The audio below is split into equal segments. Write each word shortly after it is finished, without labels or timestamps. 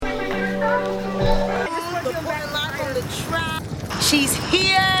trap. She's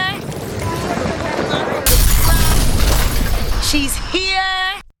here. She's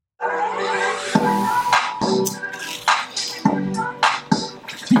here.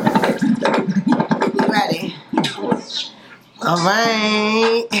 Ready? All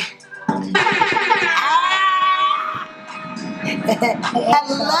right.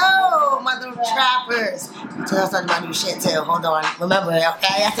 Hello, mother trappers. So that's talking about new shit too. Hold on. Remember,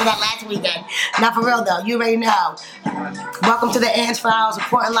 okay? I said that last weekend. Not for real though. You already know. Welcome to the Ants Files,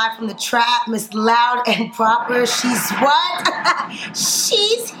 reporting live from the trap. Miss Loud and Proper. She's what?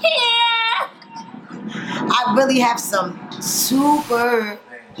 She's here. I really have some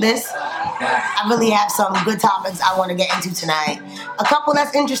I really have some good topics I want to get into tonight. A couple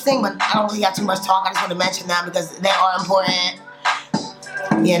that's interesting, but I don't really have too much talk. I just want to mention them because they are important.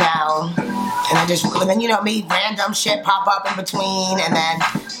 You know, and then you know me, random shit pop up in between, and then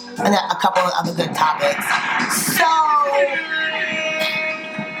a couple of other good topics. So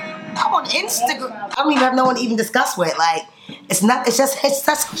I'm on Instagram. I don't even have no one to even discuss with. Like, it's just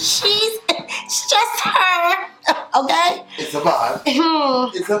her. Okay? It's a vibe.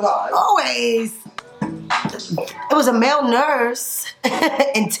 It's a vibe. Always. It was a male nurse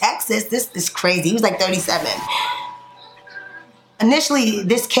in Texas. This is crazy. He was like 37. Initially,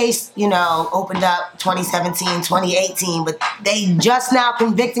 this case, you know, opened up 2017, 2018, but they just now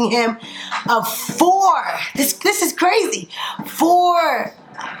convicting him of 4. This is crazy. 4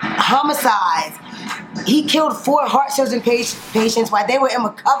 homicides. He killed 4 heart surgery patients while they were in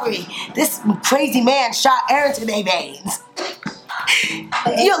recovery. This crazy man shot air into their veins.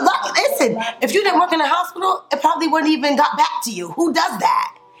 You're lucky. Listen, if you didn't work in the hospital, it probably wouldn't even got back to you. Who does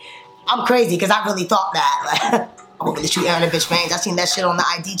that? I'm crazy because I really thought that. Like, I'm going to shoot air in a bitch veins. I seen that shit on the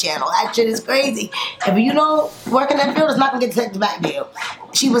ID channel. That shit is crazy. If you don't work in that field, it's not going to get taken back to you.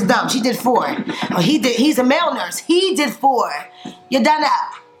 She was dumb. She did 4. Oh, he's a male nurse. He did 4. You're done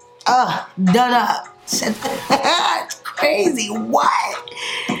up. Done up. It's crazy. What?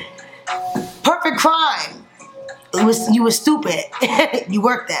 Perfect crime. You were stupid. You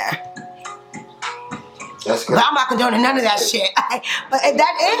worked there. That's good. But I'm not condoning none of that shit. But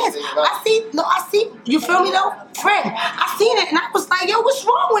that is. I see. You feel me though? Friend, I seen it and I was like, yo, what's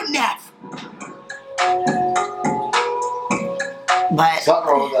wrong with Neff? But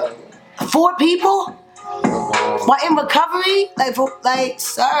something wrong with that. 4 people? While in recovery? Like,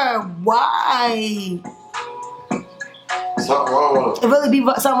 sir, why? Something wrong with It really be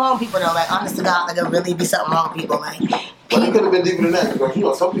something wrong with people though. Like, honest to God, like it really be something wrong with people. Like, but it could have been deeper than that because you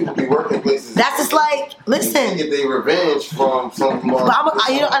know some people be working places. That's just like, listen. Get their revenge from some. But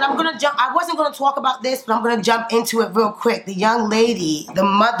I'm gonna jump. I wasn't gonna talk about this, but I'm gonna jump into it real quick. The young lady, the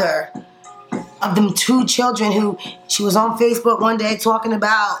mother of them 2 children, who she was on Facebook one day talking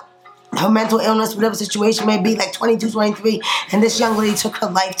about her mental illness, whatever situation may be, like 22, 23, and this young lady took her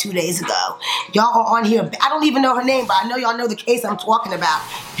life 2 days ago. Y'all are on here. I don't even know her name, but I know y'all know the case I'm talking about.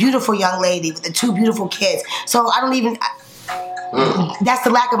 Beautiful young lady with the 2 beautiful kids. So I don't even... That's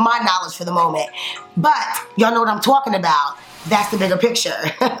the lack of my knowledge for the moment. But y'all know what I'm talking about. That's the bigger picture.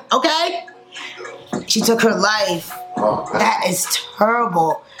 Okay? She took her life. That is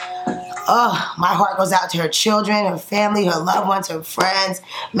terrible. My heart goes out to her children, her family, her loved ones, her friends.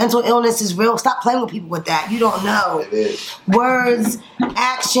 Mental illness is real. Stop playing with people with that. You don't know. It is. Words,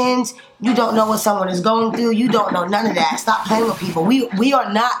 actions. You don't know what someone is going through. You don't know none of that. Stop playing with people. We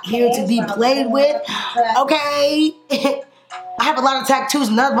are not here to be played with. Okay? I have a lot of tattoos.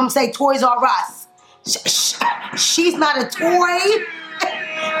 None of them say Toys R Us. She's not a toy.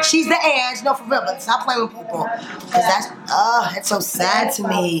 She's the edge. No, for real, but stop playing with people. Because that's so sad to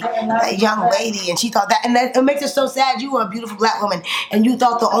me. That young lady, and she thought that, and it makes it so sad. You were a beautiful black woman, and you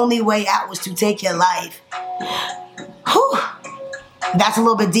thought the only way out was to take your life. Whew. That's a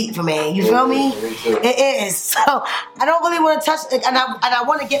little bit deep for me. You feel me? It is. So I don't really want to touch it, and I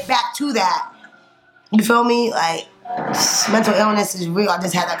want to get back to that. You feel me? Like, mental illness is real. I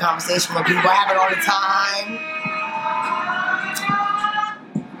just had that conversation with people. I have it all the time.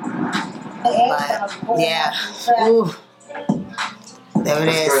 But yeah, ooh, there it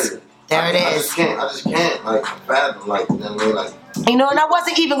is. There it is. I just can't like fathom like you know what I mean? Like, you know, and I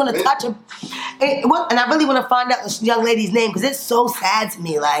wasn't even gonna touch him. And I really want to find out this young lady's name because it's so sad to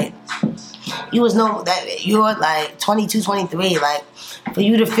me. Like, you're like 22, 23. Like, for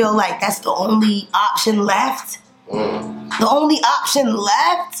you to feel like that's the only option left. The only option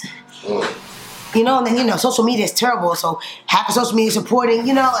left. You know, and then, you know, social media is terrible, so half of social media is supporting,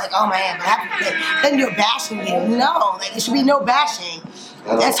 you know, like, oh man, but then you're bashing you. No, like, there should be no bashing.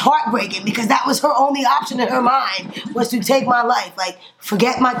 That's heartbreaking because that was her only option in her mind was to take my life. Like,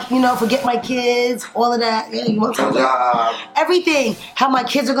 forget my kids, all of that. Yeah, you want something? Everything, how my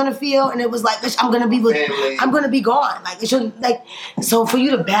kids are gonna feel, and it was like, bitch, I'm gonna be gone. Like, it should, like, so for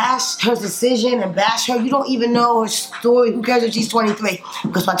you to bash her decision and bash her, you don't even know her story. Who cares if she's 23?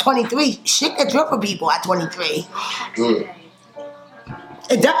 Because by 23, shit gets real for people at 23.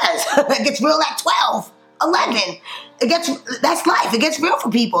 It does. It gets real at 12, 11. That's life. It gets real for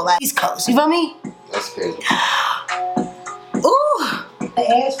people. Like East Coast, you feel me? That's crazy. Ooh. The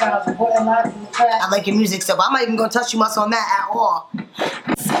Ash Files reporting live from the track. I like your music stuff. I'm not even gonna touch you much on that at all.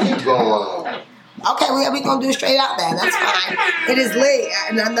 Keep going. Okay, well, we gonna do it straight out then. That's fine. It is late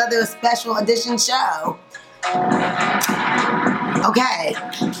and another special edition show. Okay,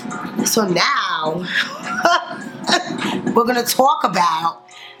 so now we're gonna talk about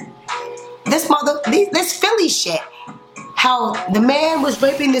this Philly shit. How the man was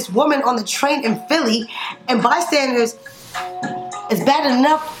raping this woman on the train in Philly, and bystanders, it's bad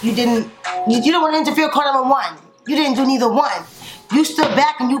enough you don't want to interfere with car number one. You didn't do neither one. You stood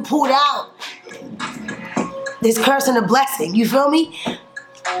back and you pulled out this curse and a blessing. You feel me?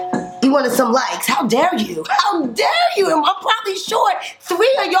 You wanted some likes. How dare you? How dare you? And I'm probably sure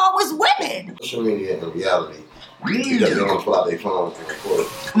 3 of y'all was women. Social media in reality. Because they don't pull out their phones and record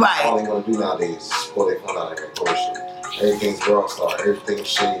it. Right. All they want to do nowadays is pull their phone out and record shit. Everything's rockstar. Everything's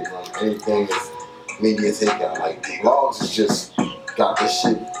shade. Like, everything is media takeout. Like, the vlogs is just got this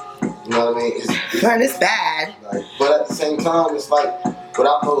shit. You know what I mean? It's bad. Like, but at the same time, it's like,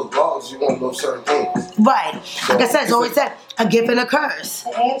 without those vlogs, you won't know certain things. Right. So, like I said, it's always said, a gift and a curse.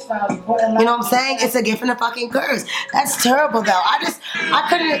 You know what I'm saying? It's a gift and a fucking curse. That's terrible, though.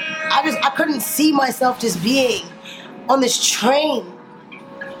 I couldn't see myself just being on this train.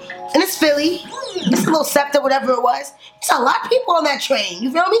 And it's Philly. It's a little SEPTA, whatever it was. It's a lot of people on that train.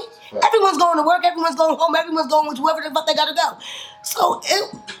 You feel me? Right. Everyone's going to work. Everyone's going home. Everyone's going with whoever the fuck they gotta go. So,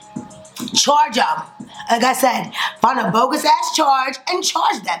 charge them. Like I said, find a bogus ass charge and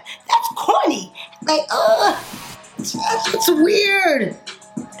charge them. That's corny. Like, it's weird.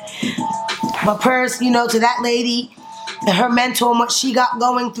 But prayers, you know, to that lady and her mentor and what she got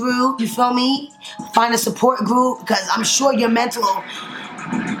going through. You feel me? Find a support group because I'm sure your mental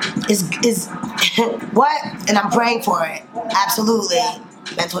is what? And I'm praying for it. Absolutely.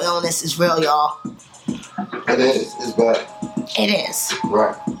 Mental illness is real, y'all. It is. It's bad. It is.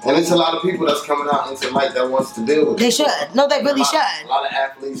 Right. And it's a lot of people that's coming out into light that wants to deal with it. They should. No, they really should. A lot of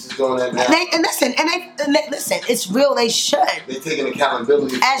athletes is doing that now. And listen, it's real. They should. They're taking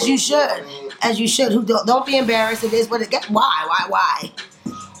accountability. As you should. As you should. Who don't be embarrassed. It is what it gets. Why?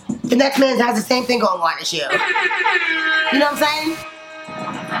 The next man has the same thing going on as you. You know what I'm saying?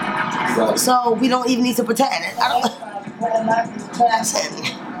 Exactly. So we don't even need to pretend.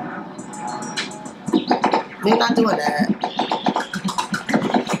 Listen. We're not doing that.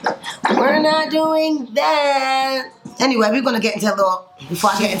 We're not doing that. Anyway, we're gonna get into a little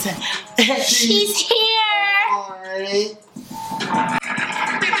before I get into she's here. Alright.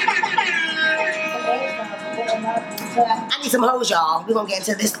 I need some hoes, y'all. We're gonna get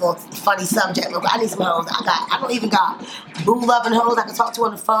into this little funny subject. I need some hoes. I don't even got boo loving hoes I can talk to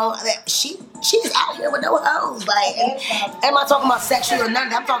on the phone. She's out here with no hoes. Like, am I talking about sexual or none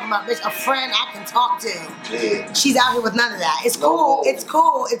of that? I'm talking about, bitch, a friend I can talk to. Yeah. She's out here with none of that. It's cool. It's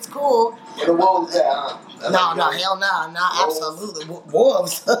cool. It's cool. Where the wolves at, huh? No, hell no. Absolutely.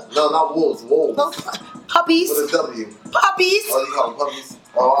 Wolves. No, not wolves. Wolves. No, puppies. With a W. Puppies. Oh, you call them puppies?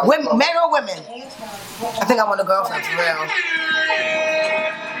 Oh, women, men or women? I think I want a girlfriend for real.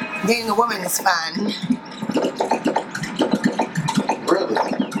 Dating a woman is fun. Really?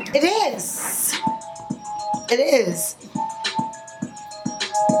 It is. It is.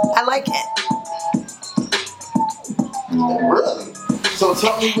 I like it. Really? So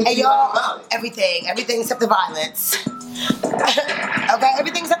tell me what you like about it. Everything except the violence. Okay,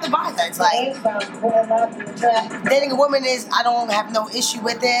 everything except the violence. Like, dating a woman I don't have no issue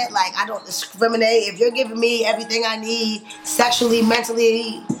with it. Like, I don't discriminate. If you're giving me everything I need, sexually,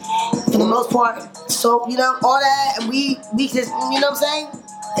 mentally, for the most part, so, you know, all that, and we just, you know what I'm saying?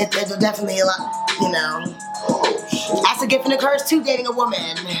 It's definitely a lot, you know. Oh, shit. That's a gift and a curse too, dating a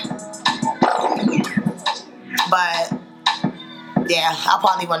woman. But yeah, I'll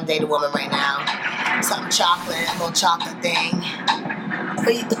probably want to date a woman right now. Something chocolate, a little chocolate thing.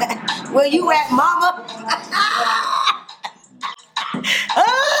 Where you at, mama?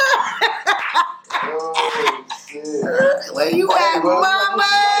 Oh, shit. Where you at, mama?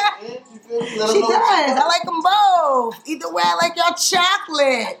 let them She know. does. I like them both. Either way, I like y'all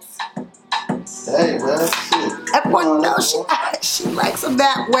chocolates. Hey, man, shit. Everyone knows she likes them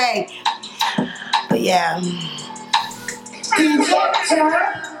that way. But yeah.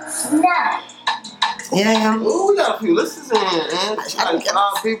 Yeah. Ooh, we got a few listeners in here, man. Like a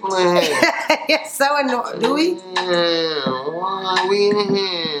lot of people in here. You're so annoying. Do we? Yeah, why we in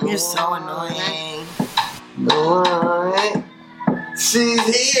here? You're so annoying. Alright. She's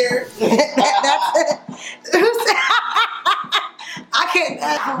here. That's it. I can't.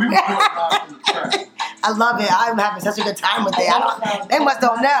 I love it. I'm having such a good time with it. They must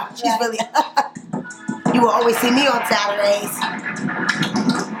don't know. She's really. You will always see me on Saturdays.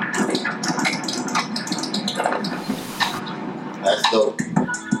 That's dope.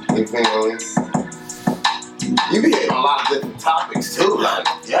 You feel me? You be hitting a lot of different topics too, like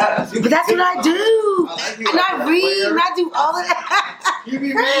yes. But that's what I do. I like you And like I that read player. and I do all of that. You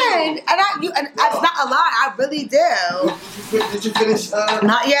be Friend, reading. and it's not a lie. I really do. Did you finish?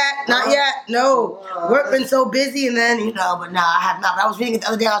 Not yet. Not yet. No. Work been so busy, and then but no, I have not. But I was reading it the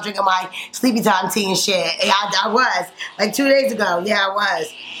other day. I was drinking my sleepy time tea and shit. And I was like 2 days ago. Yeah, I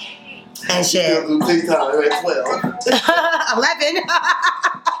was. And shit. Tea time at 12. 11.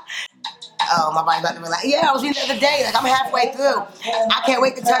 Oh, my body's about to relax. Yeah, I was reading the other day. Like, I'm halfway through. I can't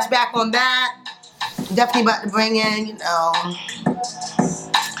wait to touch back on that. Definitely about to bring in,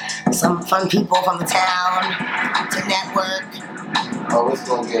 some fun people from the town to network. Oh, it's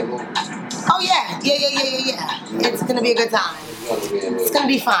gonna be a movie. Oh, yeah. Yeah. It's going to be a good time. It's gonna be a movie. It's going to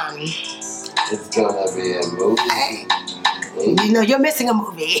be fun. It's gonna be a movie. Hey, you're missing a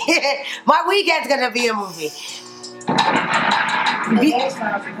movie. My weekend's going to be a movie.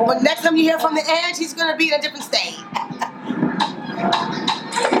 But next time you hear from the Edge, he's gonna be in a different state.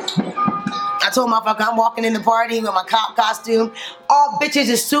 I told motherfucker I'm walking in the party with my cop costume. All bitches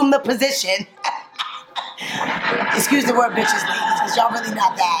assume the position. Excuse the word bitches, ladies, because y'all really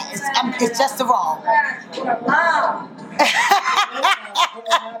not that. It's just the wrong.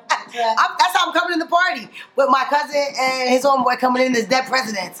 That's how I'm coming in the party with my cousin and his homeboy coming in as dead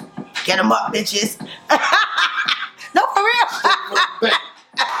presidents. Get them up, bitches. No, for real.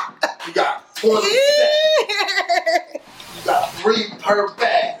 You got 20 cents. You got 3 per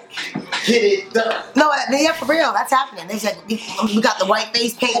bag. Get it done. No, yeah, for real. That's happening. They said we got the white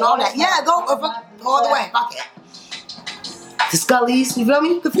face paint and all that. Yeah, go all the way. Fuck it. The Scullies, you feel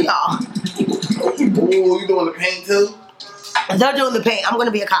me? Good for y'all. Ooh, you doing the paint too? They're doing the paint. I'm gonna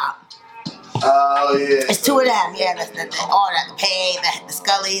be a cop. Oh yeah. It's 2 of them. Yeah, all that. The paint, the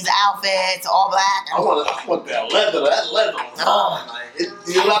Scullies, the outfits, all black. I want that leather. That leather. Oh.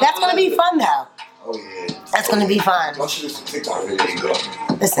 That's gonna be fun though. Oh yeah. That's gonna be fun. Why should do some TikTok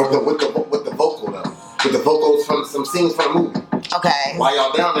videos? Listen. With the vocal though. With the vocals from some scenes from the movie. Okay. While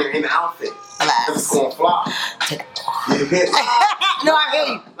y'all down there in the outfit. Relax. It's gonna fly. You hear it? No, I hear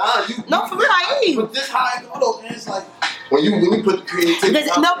you. Nah, No, for real, I hear you. But this how it go though, man. It's like when you put the creativity.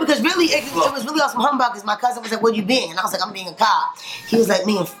 Because really, it was really on some humbug. Because my cousin was like, "What you being?" And I was like, "I'm being a cop." He was like,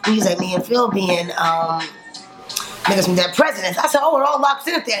 "Me and Phil being niggas from dead presidents." I said, "Oh, it all locks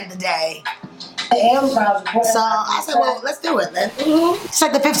in at the end of the day." So I said, "Well, let's do it." It's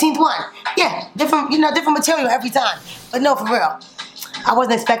like the 15th one. Yeah, different material every time. But no, for real. I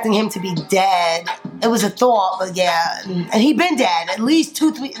wasn't expecting him to be dead. It was a thought, but yeah. And he'd been dead at least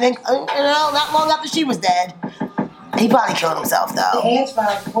 2-3, not long after she was dead. He probably killed himself, though.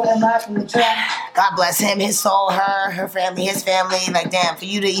 God bless him, his soul, her family, his family. Like, damn, for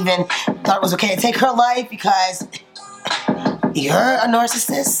you to even thought it was okay to take her life because you're a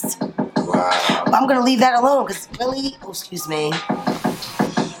narcissist. Wow. I'm going to leave that alone because really, excuse me.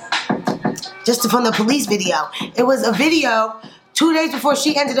 Just from the police video. It was a video 2 days before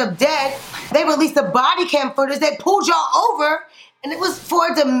she ended up dead. They released the body cam footage. They pulled y'all over. And it was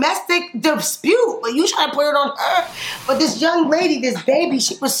for a domestic dispute. But you try to put it on her. But this young lady, this baby,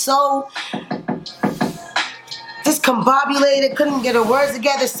 she was so discombobulated, couldn't get her words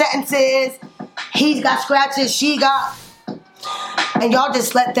together, sentences. He got scratches, she got... And y'all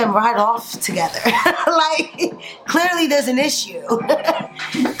just let them ride off together. Like, clearly there's an issue.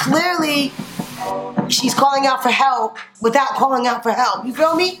 Clearly, she's calling out for help without calling out for help. You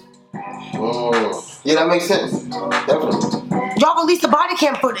feel me? Yeah, that makes sense. Definitely. Y'all released the body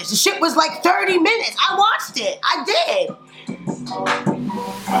cam footage. The shit was like 30 minutes. I watched it. I did.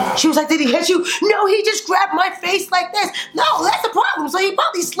 She was like, did he hit you? No, he just grabbed my face like this. No, that's the problem. So he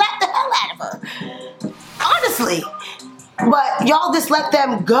probably slapped the hell out of her. Honestly. But y'all just let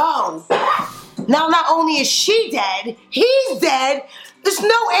them go. Now, not only is she dead, he's dead. There's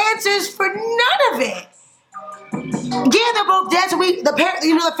no answers for none of it. Yeah, they're both dead. So the parent,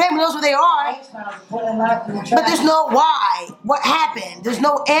 the family knows where they are. But there's no why. What happened? There's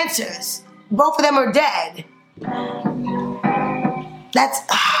no answers. Both of them are dead. That's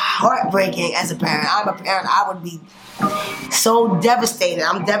heartbreaking as a parent. I'm a parent. I would be so devastated.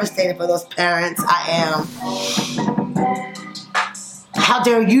 I'm devastated for those parents. I am. How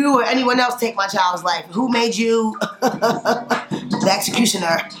dare you or anyone else take my child's life? Who made you the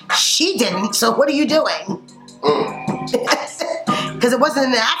executioner? She didn't, so what are you doing? Because it wasn't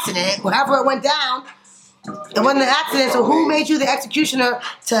an accident. However it went down, it wasn't an accident, so who made you the executioner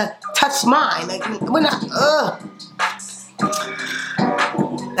to touch mine? Like, we're not,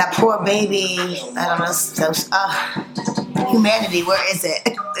 That poor baby, I don't know, humanity, where is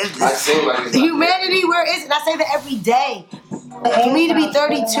it? Humanity, where is it? I say that every day. For me to be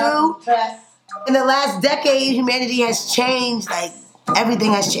 32, in the last decade, humanity has changed. Like,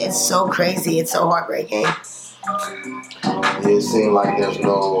 everything has changed. It's so crazy. It's so heartbreaking. It seems like there's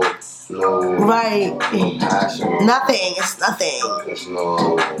no right. passion. Nothing. It's nothing. There's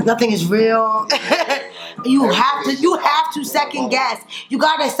nothing is real. You have to second guess. You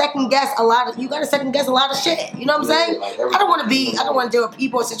gotta second guess a lot of shit. You know what I'm saying? Like I don't want to deal with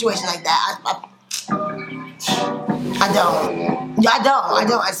people or situations like that. I don't.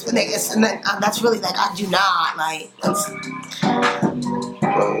 That's really like, I do not like. That's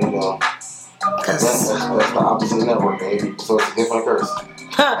the opposite of networking, so it's a gift and a curse.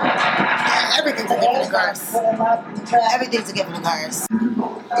 Everything's a gift and a curse. Everything's a gift and a curse.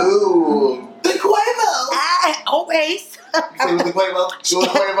 Ooh, the Quavo. Always. You see the Quavo? You know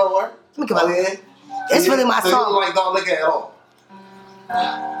the Quavo word? It's really my song. So you like Don't Lick It at all?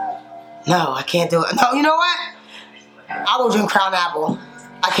 No, I can't do it. No, you know what? I will drink Crown Apple.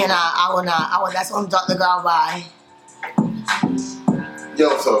 I cannot. I will not. That's what the girl I'll buy.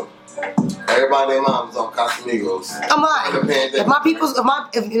 Yo, so everybody and their mom's on Casamigos. I'm lying. If I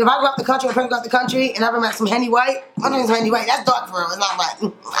go out the country, my friends go out the country, and I remember some Henny White, I drink some Henny White. That's dark for real. It's not black.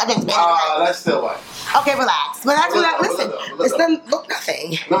 I drink some Henny White. That's still white. Okay, relax. But that's what listen. It's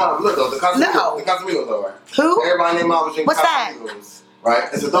nothing. No, look though, the Casamigos though, right? Who? Everybody and their mom was drinking Casamigos.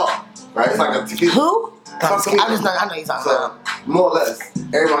 Right? It's a dog. Right? It's like a tequila. Who? I know you're talking about. More or less,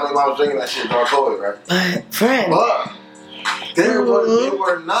 everybody and their mom was drinking that shit dark cold, right? But, friend. But they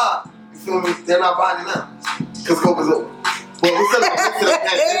were not, you feel me? They're not buying it now. Because Coke is over. Well, we still but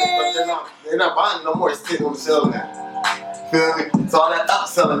they're not buying it no more. It's sitting on the shelf now. Feel me? So all that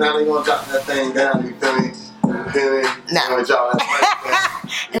upselling now, they gonna drop that thing down, you feel me? No.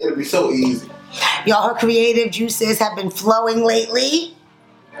 It'll be so easy. Y'all, her creative juices have been flowing lately.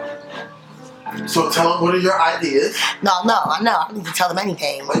 So tell them, what are your ideas? No, I know. I don't need to tell them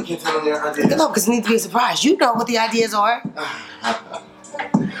anything. Why you can't tell them your ideas? No, because it needs to be a surprise. You know what the ideas are.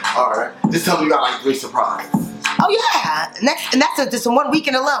 Alright. Just tell them you got like 3 surprises. Oh, yeah. And that's just in 1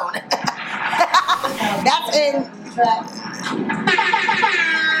 weekend alone. That's in...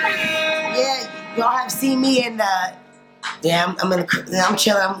 Yeah, y'all have seen me in the... Yeah, I'm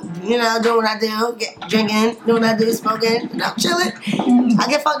chilling. I'm, doing what I do, drinking, doing what I do, smoking. I'm chilling. I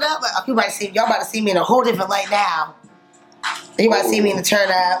get fucked up, but y'all about to see me in a whole different light now. You about to see me in the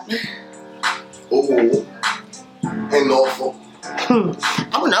turn up. Ooh. In Norfolk. I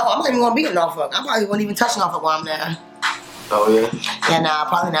don't know. I'm not even gonna be in Norfolk. I probably won't even touch Norfolk while I'm there. Oh yeah. Yeah, nah,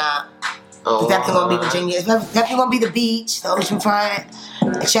 probably not. Oh, it's definitely gonna be Virginia. It's definitely gonna be the beach, the oceanfront,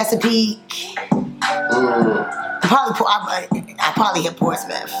 the Chesapeake. I probably hit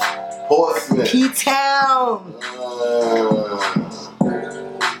Portsmouth. P-Town.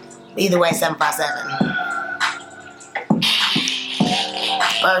 Either way, 757.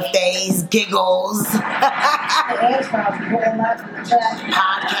 Birthdays, giggles, podcast,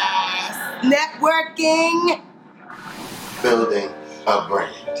 networking, building a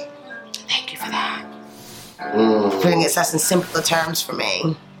brand. Thank you for that. Putting it such in simpler terms for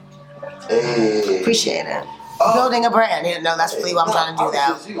me. Hey. Appreciate it. Building a brand. No, that's really what I'm trying to do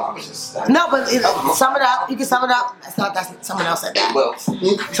now. No, but sum it up. You can sum it up. That's someone else said that. Well,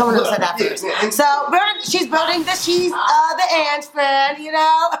 someone else said that first. So she's building this. She's the Ann's friend.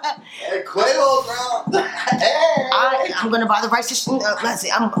 Hey, Quavo, bro. Hey. I'm gonna buy the rights to. Let's see.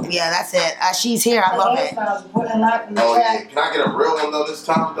 That's it. She's here. I love it. Oh yeah. Can I get a real one though this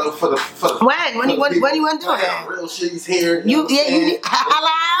time though for the when you want to do it? Real she's here. You need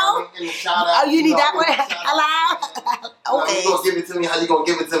hello. Oh, you need that one. Hello. Okay. You gonna give it to me? How you gonna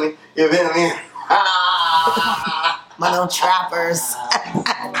give it to me? You feel me? My little trappers.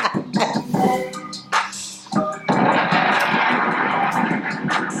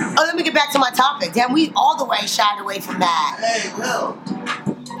 Oh, let me get back to my topic. Damn, we all the way shied away from that. Hey, well.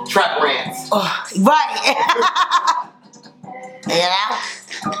 trap rants. Oh, right. You know?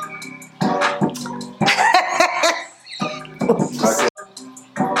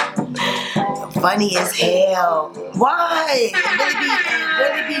 Funny as hell. Why? It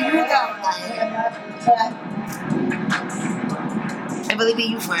really be you though. It really be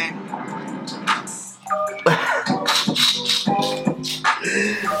you, friend.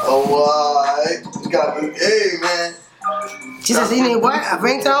 Oh, why? You got the, hey, man. She says, you need what? A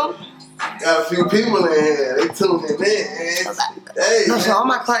ringtone? Got a few people in here. They tuning in. Hey, no, so all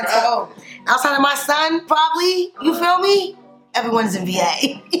my clientele, outside of my son, probably, you feel me? Everyone's in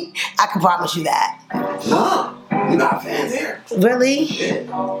VA. I can promise you that. No, you got fans here. Really? Yeah.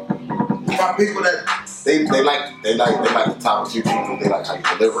 You got people that they like the topics you choose. They like how you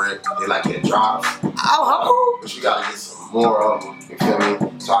deliver it. They like your drops. Oh. But you gotta get some more of them. You feel me?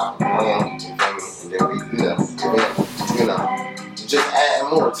 So I can plan. You feel me? And then we, just add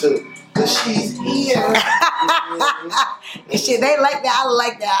more to. Cause she's here. Shit, they like that. I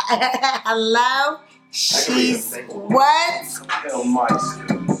like that. Hello? She's what?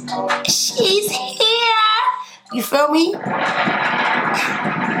 She's here. You feel me?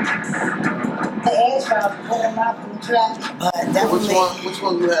 But definitely. Which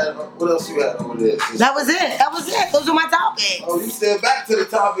one you had? What else you had over there? That was it. Those were my topics. Oh, you said back to the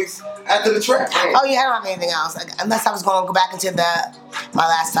topics after the track. Right? Oh yeah, I don't have anything else. Unless I was going to go back into my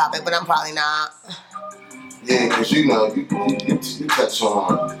last topic, but I'm probably not. Yeah, because you touch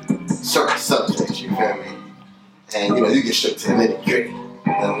on certain subjects, you feel me? And you get shook to the nitty gritty. You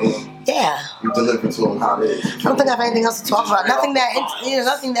know what I mean? Yeah. You deliver to them how it is. I don't think I have anything else to talk about. Nothing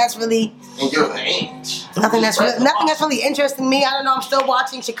that's really. And you're the age. Nothing that's really interesting me. I don't know. I'm still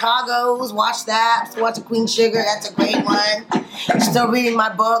watching Chicago's. Watch that. I'm still watching Queen Sugar. That's a great one. I'm still reading my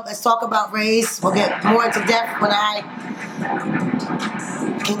book. Let's talk about race. We'll get more into depth when I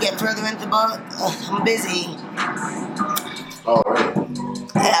can get further into the book. I'm busy. Oh, right.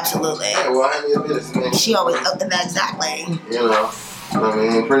 Absolutely. Yeah, well, I ain't your business, man. She always up to that exactly. I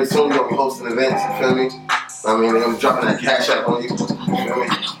mean, pretty soon you're going to be hosting events, you feel me? I mean, I'm dropping that cash app on you. You feel me?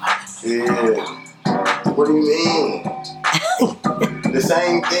 Yeah. What do you mean? The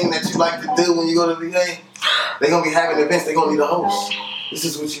same thing that you like to do when you go to the VA, they're going to be having events, they're going to need a host. This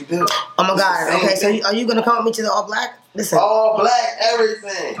is what you do. Oh my God. Okay, so are you going to come with me to the All Black? Listen. All Black,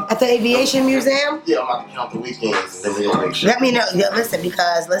 everything. At the Aviation Museum? Yeah, I'm about to count the weekends and then we're going to make sure. Let me know. Yeah, listen,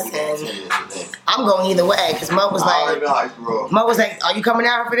 I'm going either way. Because Mo was like, are you coming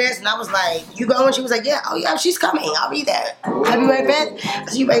out for this? And I was like, you going? She was like, yeah. Oh yeah, she's coming. I'll be there. February 5th. I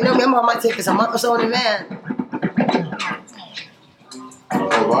said, you better know me. I'm on my tickets a month or so in advance.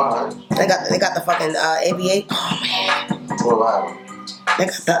 Oh, wow. They got the fucking Aviation. Oh man. Oh, wow. They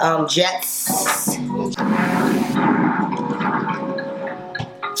got the jets.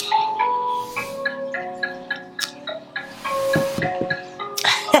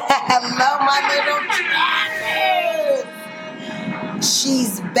 Hello, my little Travis.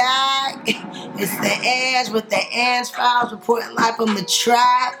 She's back. It's the Ange with the Ange Files reporting live from the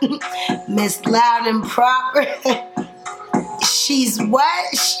trap. Miss Loud and Proper. She's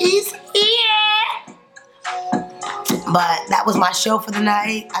what? She's here. But that was my show for the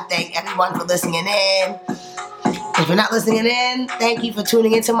night. I thank everyone for listening in. If you're not listening in, thank you for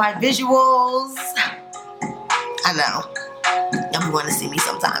tuning into my visuals. I know. Y'all want to see me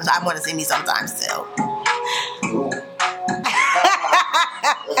sometimes. I want to see me sometimes too.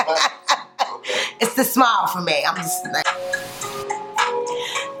 It's the smile for me. I'm just like.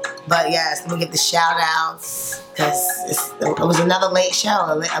 But yes, let me give the shout outs. Because it was another late show,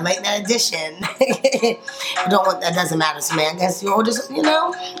 a late night edition. That doesn't matter to me. I guess you'll just,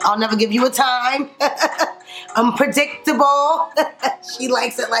 I'll never give you a time. Unpredictable. She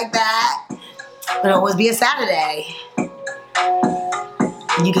likes it like that. But it'll always be a Saturday.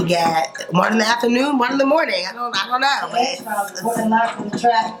 You could get one in the afternoon, one in the morning. I don't know. But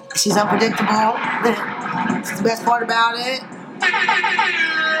she's unpredictable. That's the best part about it.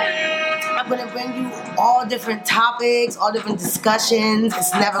 I'm going to bring you all different topics, all different discussions.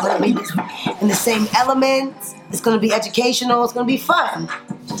 It's never going to be in the same elements. It's going to be educational. It's going to be fun.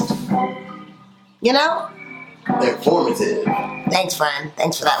 Informative. Thanks, friend.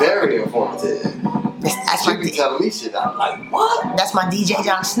 Thanks for that. Very informative. She be telling me shit. I'm like, what? That's my DJ,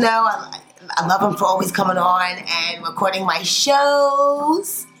 Jon Snow. I love him for always coming on and recording my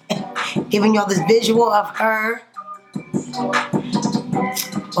shows. Giving y'all this visual of her.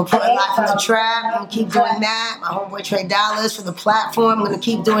 We're putting live from the trap. I'm going to keep doing that. My homeboy Trey Dollars for the platform. I'm going to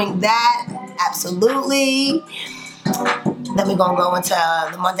keep doing that. Absolutely. Then we're going to go into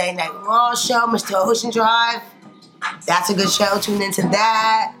the Monday Night Raw show, Mr. Ocean Drive. That's a good show. Tune into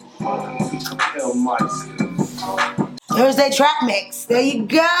that. Hell, mice. Thursday trap mix. There you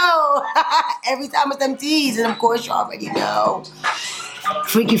go. Every time it's them T's, and of course you already know.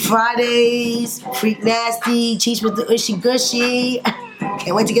 Freaky Fridays, Freak Nasty, Cheats with the Ushy Gushy.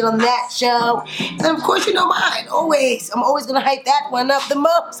 Can't wait to get on that show. And of course you know mine. Always. I'm always gonna hype that one up the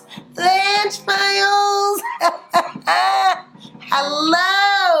most. Lynch Files.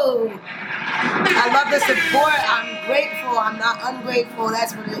 Hello. I love the support. I'm grateful. I'm not ungrateful.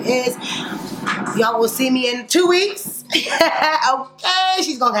 That's what it is. Y'all will see me in 2 weeks. Okay,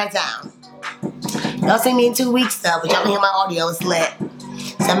 she's going to town. Y'all see me in 2 weeks though, but y'all can hear my audio. It's lit.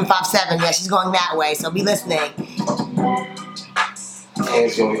 757. Yeah, she's going that way, so be listening. And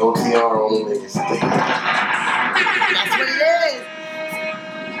it's gonna be OTR on the niggas.